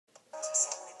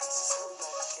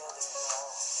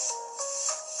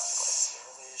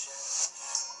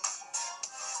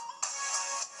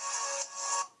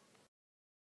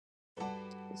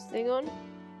thing on?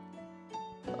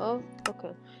 Oh,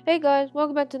 okay. Hey guys,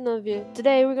 welcome back to another video.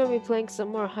 Today we're gonna be playing some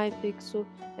more Hypixel,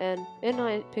 and in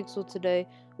Hypixel today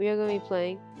we are gonna be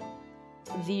playing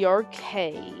the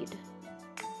arcade.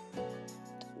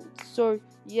 So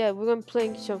yeah, we're gonna be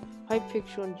playing some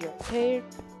Hypixel in the arcade.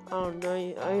 I don't know.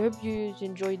 I hope you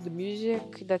enjoyed the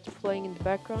music that's playing in the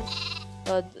background.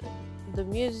 The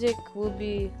music will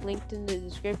be linked in the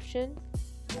description.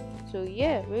 So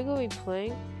yeah, we're gonna be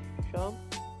playing some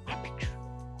Hypixel.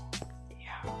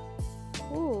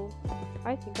 Yeah. Ooh,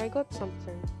 I think I got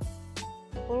something.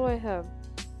 What do I have?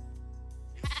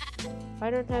 I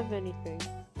don't have anything.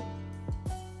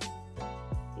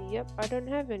 Yep, I don't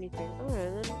have anything.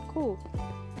 Alright then, cool.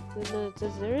 Then it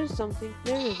says there is something,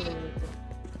 there isn't anything.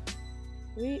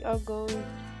 We are going...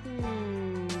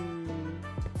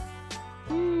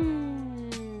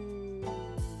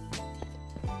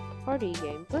 Party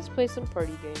games. Let's play some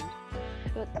party games.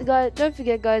 Guys, don't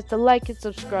forget guys to like and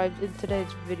subscribe in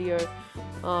today's video.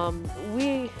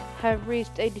 We have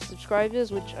reached 80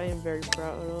 subscribers, which I am very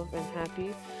proud of and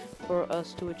happy for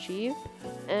us to achieve.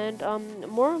 And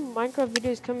more Minecraft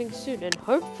videos coming soon, and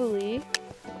hopefully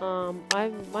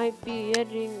I might be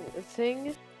editing a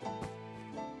thing.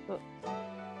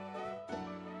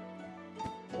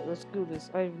 Let's do this.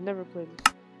 I've never played this.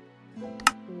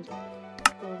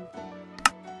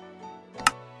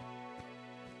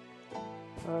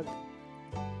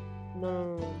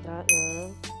 No, that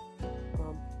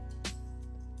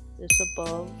this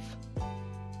above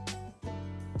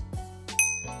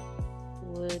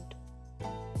wood.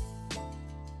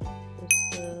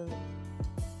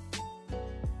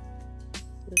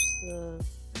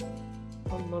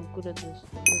 I'm not good at this.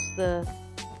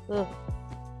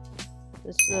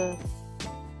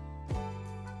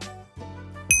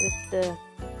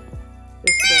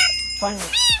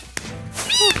 Finally.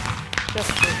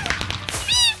 Stressful.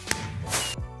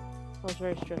 That was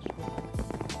very stressful.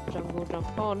 Jungle jump.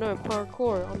 Oh no,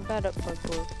 parkour. I'm bad at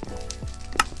parkour.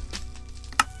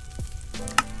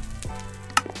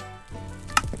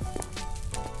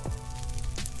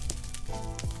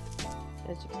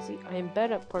 As you can see, I am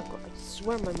bad at parkour. I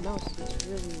swear my mouse is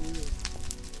really weird.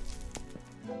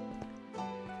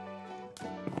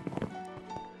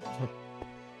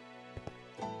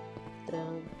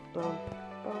 Down, bum,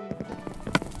 bum,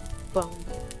 bum.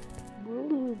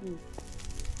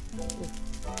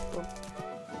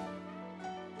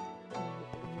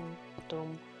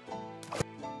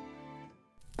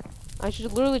 I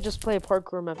should literally just play a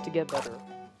parkour map to get better.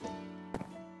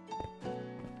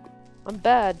 I'm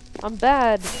bad. I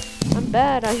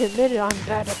admit it. I'm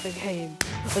bad at the game.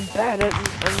 I'm bad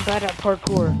at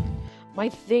parkour.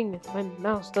 My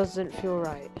mouse doesn't feel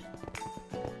right.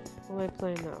 What am I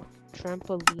playing now?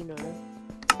 Trampolino.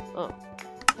 Oh.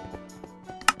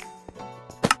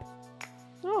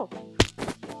 Oh.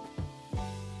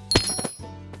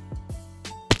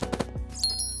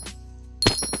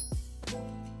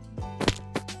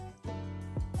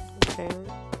 Okay.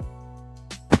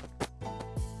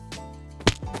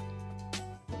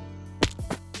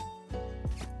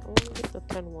 I want to get the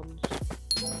 10 ones.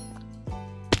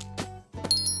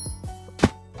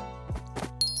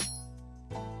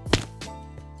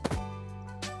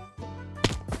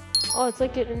 Oh, it's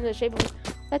like it in the shape of...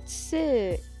 That's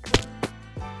sick!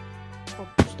 Oh,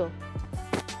 stop.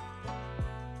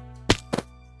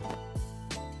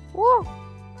 Whoa!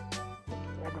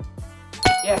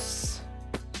 Yes!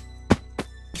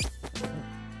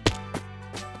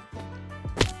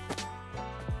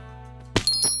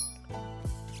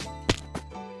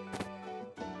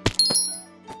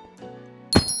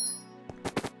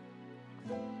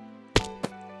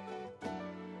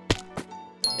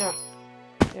 Yeah.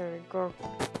 There we go.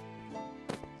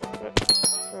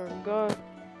 There we go.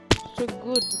 So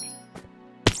good.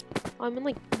 I'm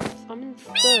in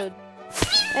third.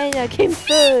 Hey, I came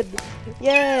third!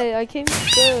 Yay, I came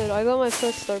third. I got my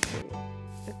first star point.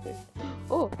 Okay.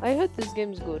 Oh, I heard this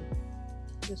game's good.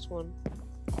 This one.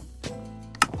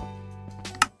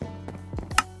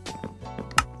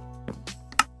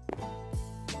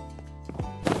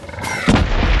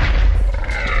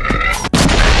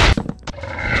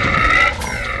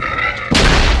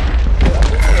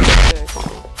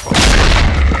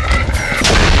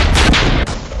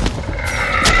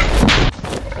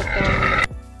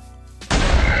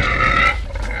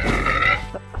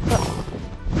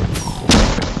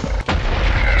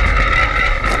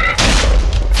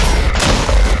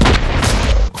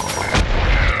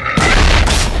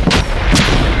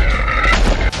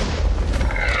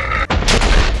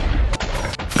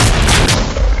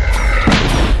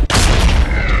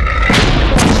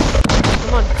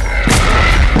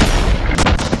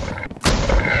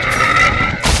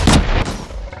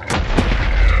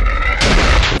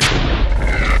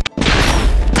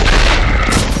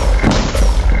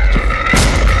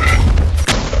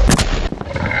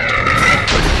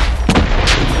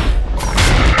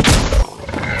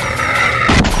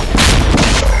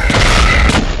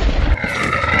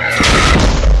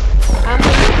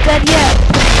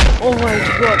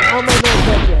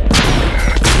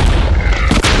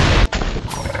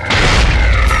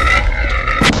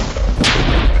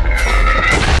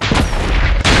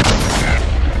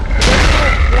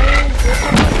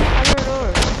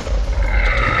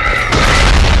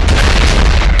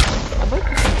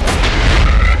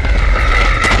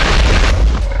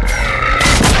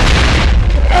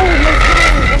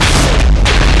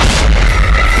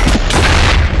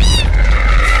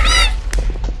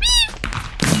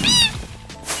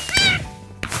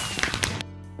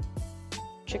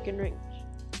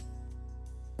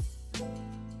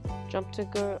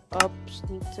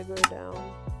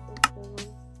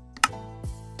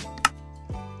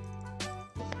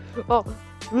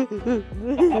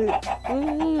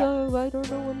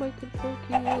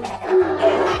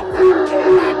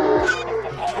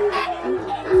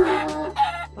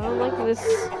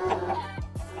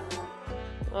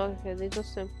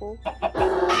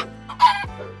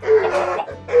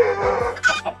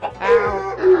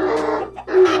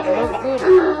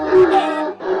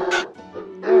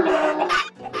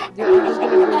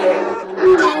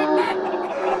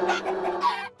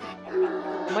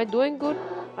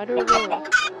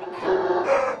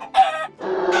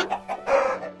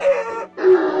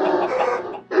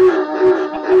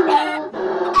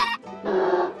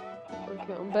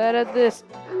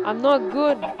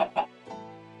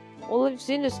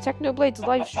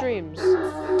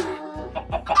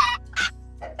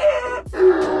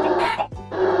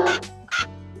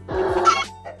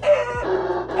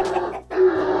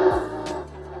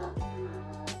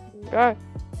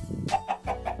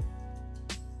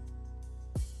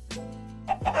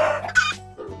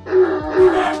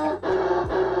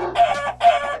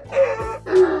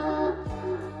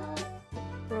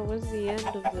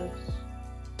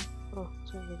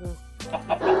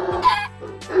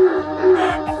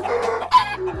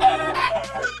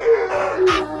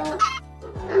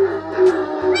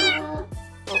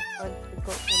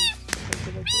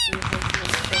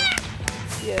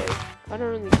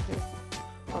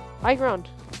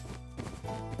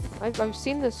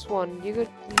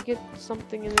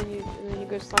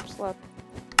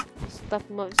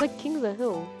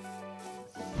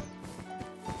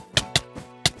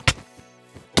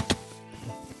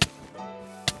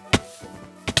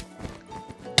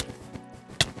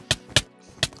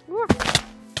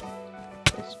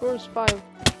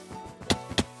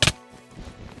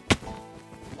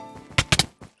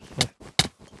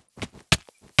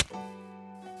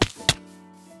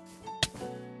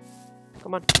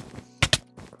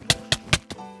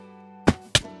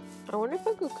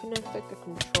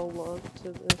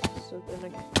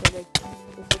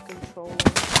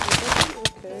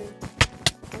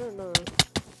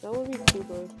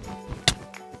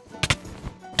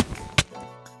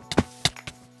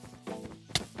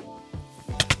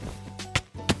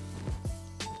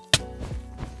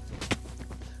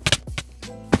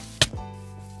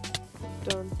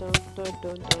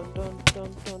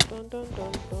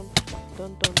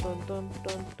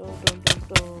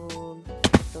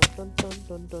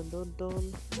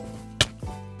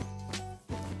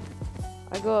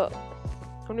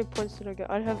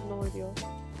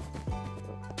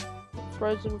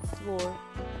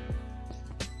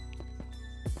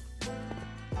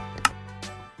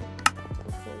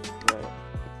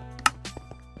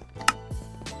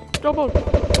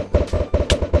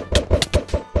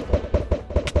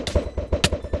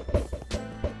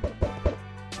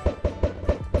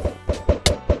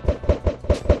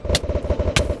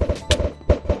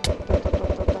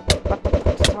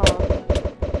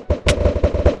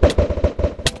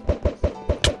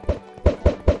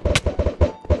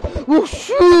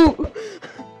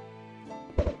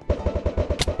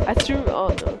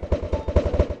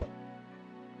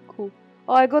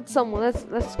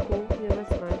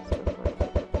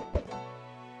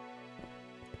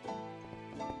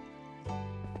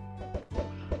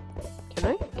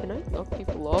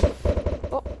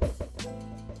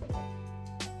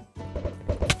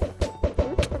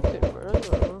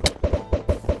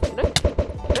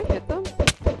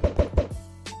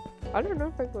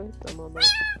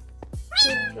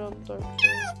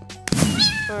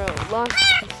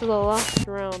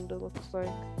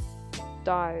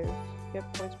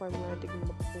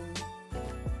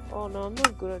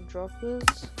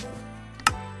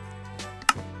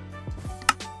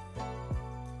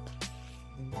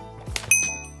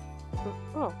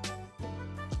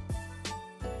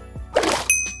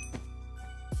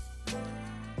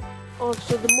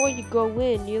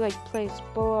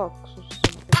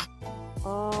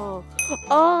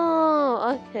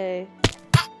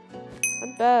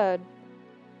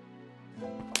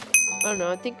 I don't know,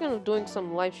 I'm thinking of doing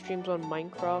some live streams on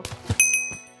Minecraft.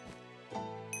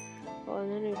 Oh,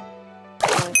 and then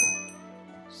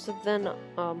so then,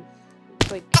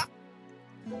 it's like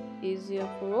easier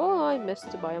for. Oh, I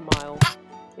missed it by a mile.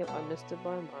 Yep, I missed it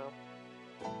by a mile.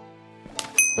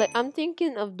 Like, I'm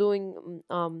thinking of doing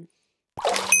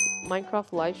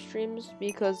Minecraft live streams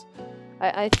because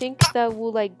I think that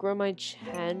will like grow my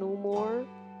channel more.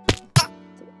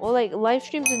 Or like live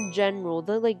streams in general,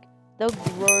 they'll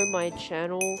grow my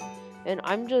channel, and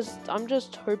I'm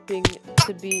just hoping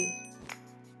to be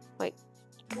like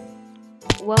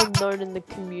well known in the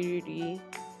community,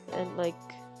 and like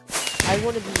I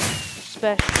want to be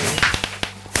special.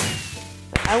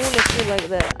 Like, I want to feel like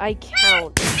that I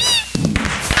count.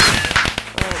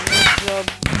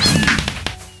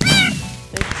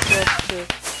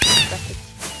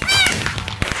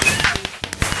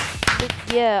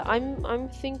 Yeah, I'm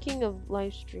thinking of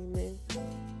live streaming.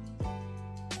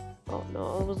 Oh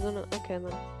no, I was gonna. Okay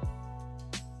then.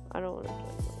 I don't want to do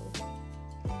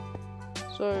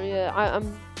it. So yeah,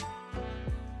 I'm.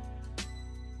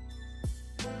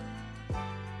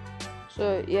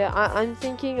 So yeah, I'm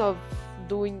thinking of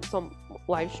doing some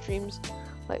live streams.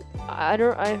 Like I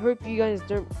hope you guys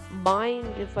don't mind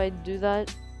if I do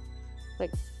that.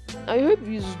 Like I hope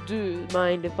you do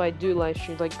mind if I do live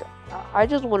streams. Like I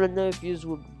just want to know if you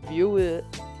would view it,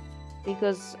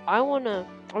 because I wanna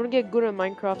get good at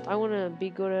Minecraft. I wanna be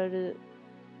good at it,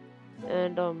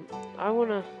 and I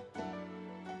wanna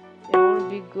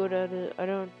be good at it. I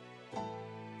don't.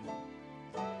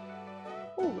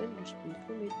 Oh, interesting.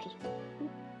 Let me just.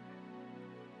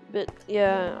 But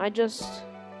yeah,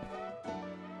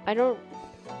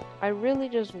 I really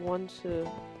just want to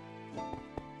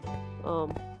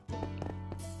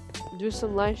do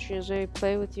some live streams, maybe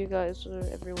play with you guys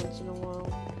every once in a while.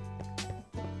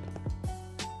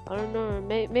 I don't know.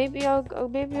 Maybe I'll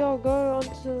go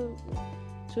onto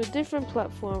a different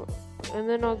platform, and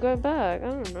then I'll go back. I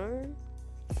don't know.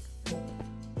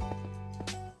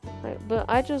 But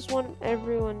I just want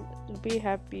everyone to be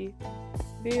happy,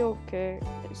 be okay,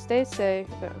 stay safe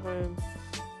at home.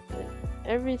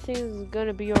 Everything's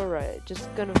gonna be alright. Just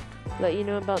gonna let you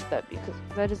know about that, because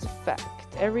that is a fact.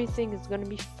 Everything is gonna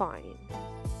be fine.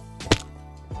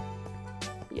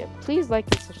 Yeah, please like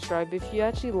and subscribe if you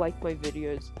actually like my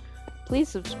videos. Please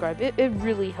subscribe. It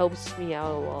really helps me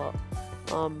out a lot.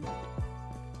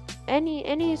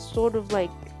 Any sort of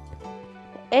like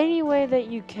any way that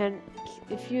you can,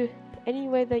 any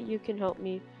way that you can help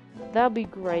me, that'll be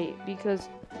great, because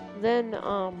then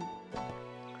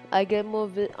I get more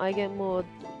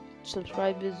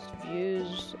subscribers,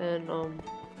 views,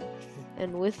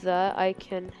 and with that I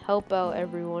can help out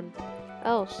everyone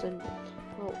else and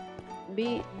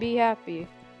be happy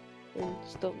and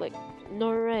stuff. Like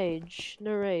no rage.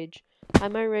 I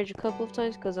might rage a couple of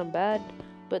times because I'm bad,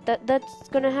 but that's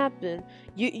gonna happen.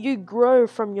 You grow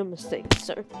from your mistakes.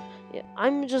 So yeah,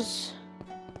 I'm just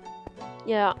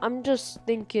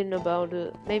thinking about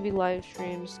it. Maybe live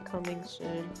streams coming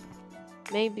soon.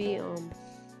 Maybe I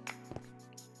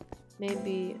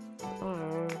don't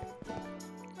know.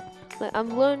 Like I'm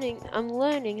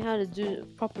learning how to do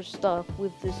proper stuff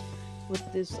with this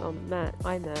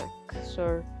iMac.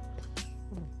 So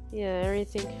yeah,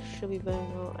 everything should be better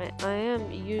now. I am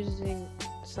using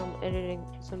some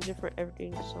different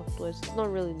editing softwares. It's not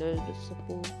really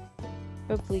noticeable.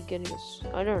 Hopefully getting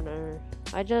I don't know.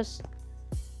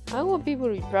 I want people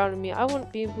to be proud of me. I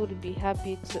want people to be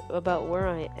happy about where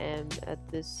I am at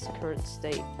this current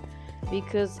state,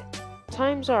 because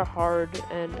times are hard,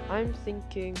 and I'm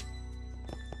thinking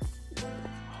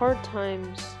hard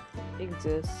times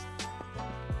exist.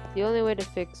 The only way to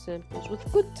fix it is with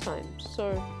good times.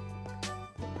 So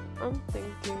I'm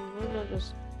thinking, why not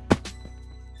just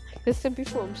like I said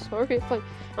before, I'm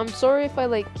sorry if I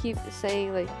like keep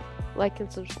saying like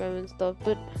and subscribe and stuff,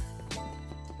 but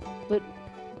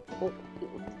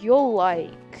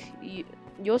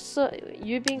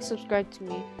you being subscribed to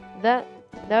me, that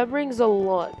brings a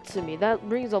lot to me. That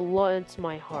brings a lot into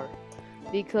my heart,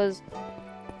 because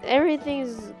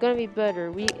everything's gonna be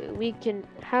better. We can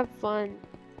have fun,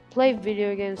 play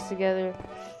video games together,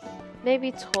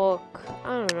 maybe talk.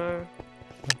 I don't know.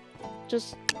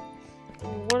 Just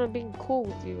wanna be cool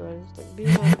with you guys. Like, be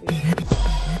happy.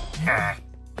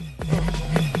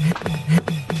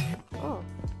 Oh,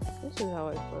 this is how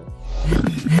I play.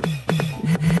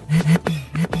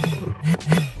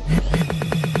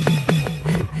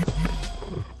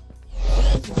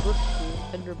 This is good to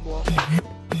ender block.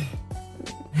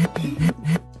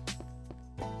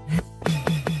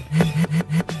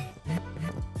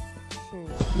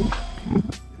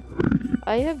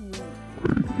 I have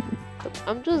the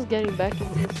I'm just getting back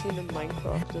into the scene of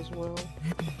Minecraft as well.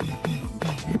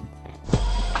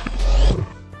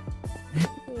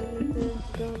 Everything's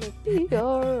gonna be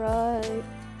alright.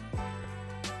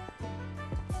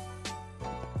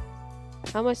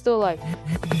 How am I still alive?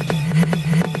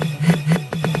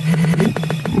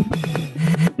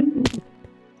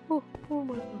 Oh, oh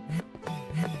my god.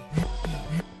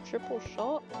 Triple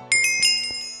shot?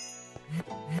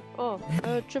 Oh,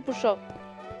 triple shot.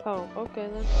 Power. Okay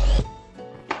then.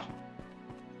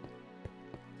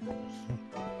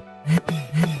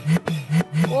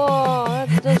 Whoa,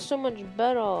 that does so much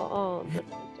better. Oh, but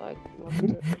I loved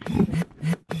it.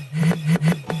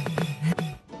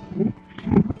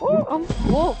 Oh,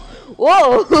 whoa,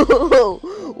 whoa,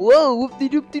 whoa,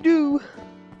 whoop-de-doop-de-doo.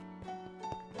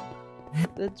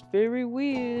 That's very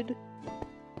weird.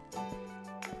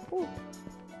 Ooh.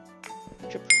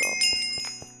 Triple shot.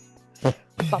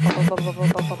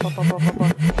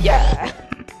 Yeah!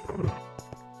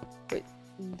 Wait,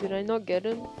 did I not get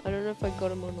him? I don't know if I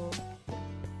got him or not.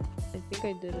 I think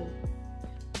I didn't.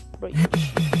 Reach.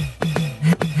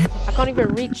 I can't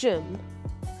even reach him.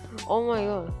 Oh my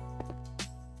god.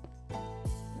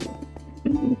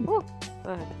 Oh,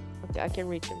 alright. Okay, I can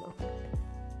reach him now.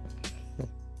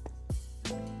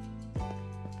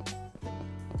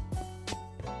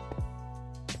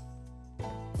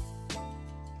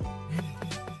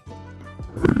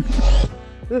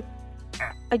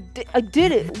 I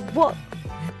did it! What?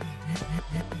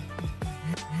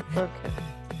 Okay.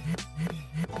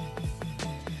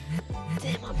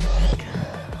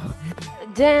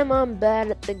 Damn, I'm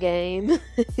bad at the game.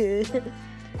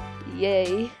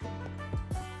 Yay.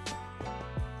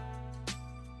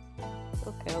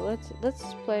 Okay, let's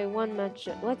play one match.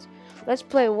 Let's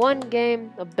play one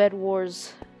game of Bed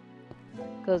Wars.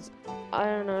 Cause I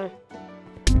don't know.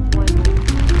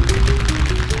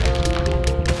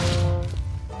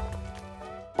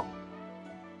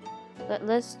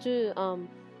 Let's do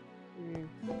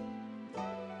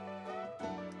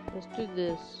let's do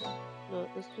this. No,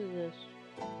 let's do this.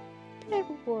 Bed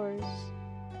Wars.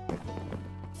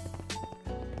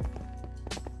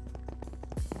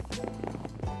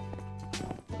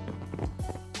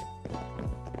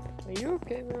 Are you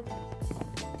okay, man?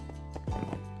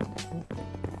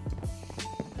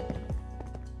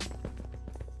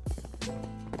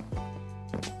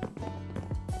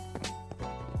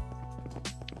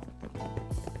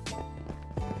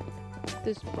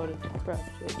 This button to crouch.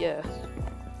 Yes.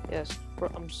 Yes.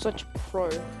 Bro, I'm such a pro.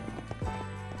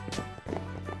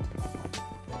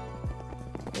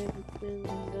 Everything's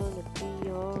gonna be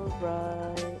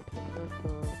alright.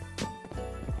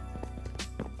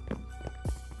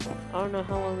 I don't know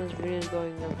how long this video is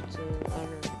going up to. I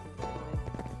don't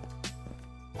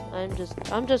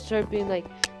know. I'm just hoping like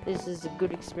this is a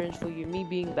good experience for you. Me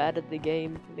being bad at the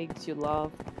game makes you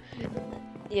laugh.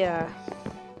 Yeah.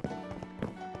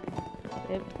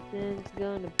 Everything's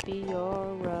gonna be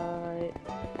alright.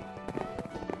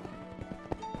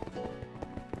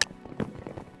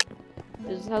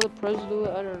 Is this how the pros do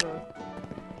it? I don't know.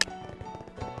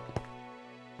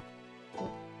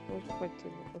 Where's my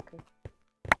team? Okay.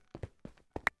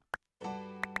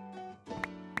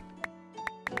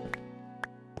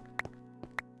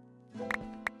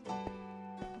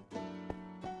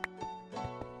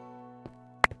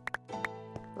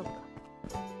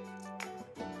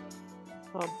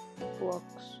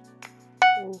 Blocks.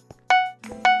 Ooh.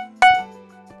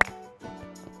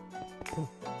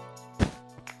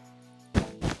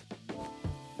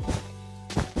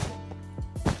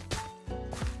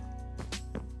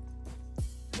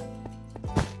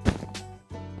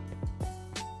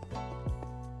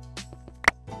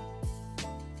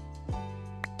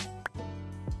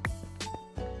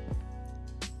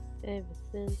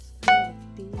 Everything's gonna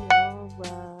be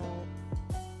alright.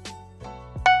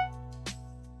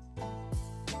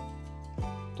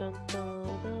 Dun, dun,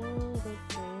 dun,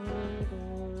 dun,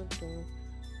 dun,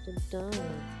 dun,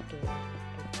 dun,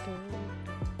 dun.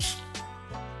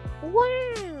 Wow!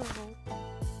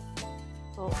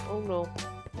 Oh no.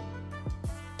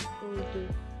 What do we do?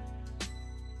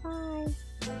 Hi.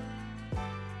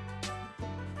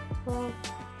 Oh.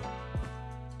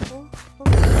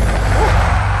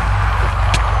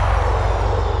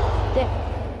 There.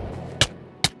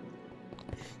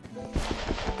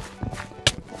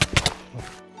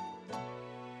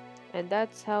 And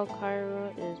that's how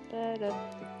Kyra is bad at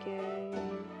the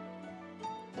game.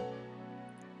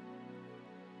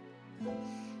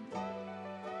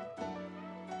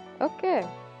 Okay.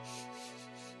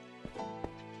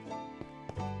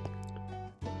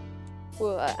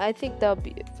 Well, I think that'll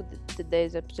be it for this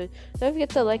today's episode. Don't forget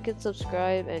to like and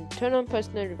subscribe and turn on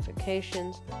post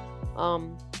notifications.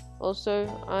 Also,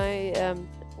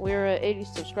 we're at 80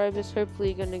 subscribers.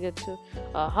 Hopefully, gonna get to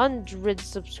 100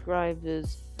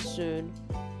 subscribers soon.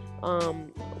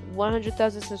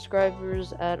 100,000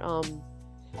 subscribers at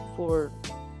for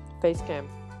Facecam.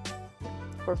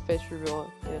 For face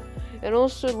reveal, yeah. And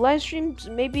also live streams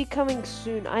may be coming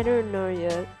soon. I don't know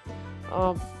yet.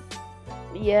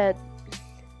 Yeah.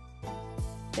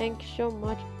 Thank you so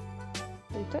much.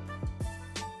 Is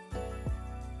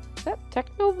that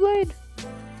Technoblade?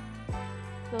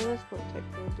 No, that's not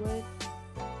Technoblade.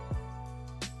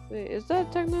 Wait, is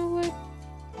that Technoblade?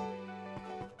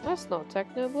 That's not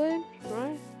Technoblade,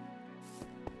 right?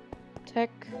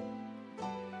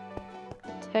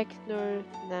 Techno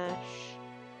Nash.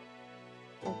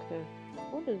 Okay.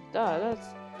 What is that? That's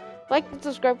like and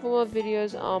subscribe for more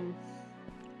videos.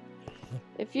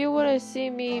 If you wanna see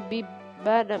me be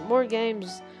bad at more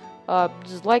games,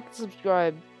 just like and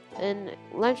subscribe. And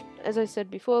as I said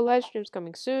before, live streams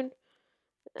coming soon.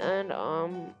 And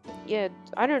yeah,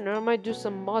 I don't know, I might do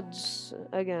some mods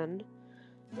again.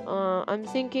 I'm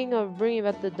thinking of bringing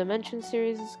back the Dimension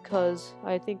series, cause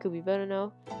I think it'll be better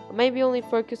now. Maybe only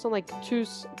focus on like two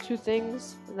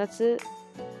things, and that's it.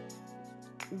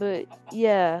 But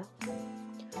yeah,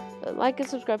 like and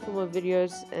subscribe for more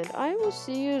videos, and I will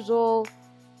see you all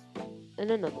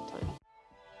in another time.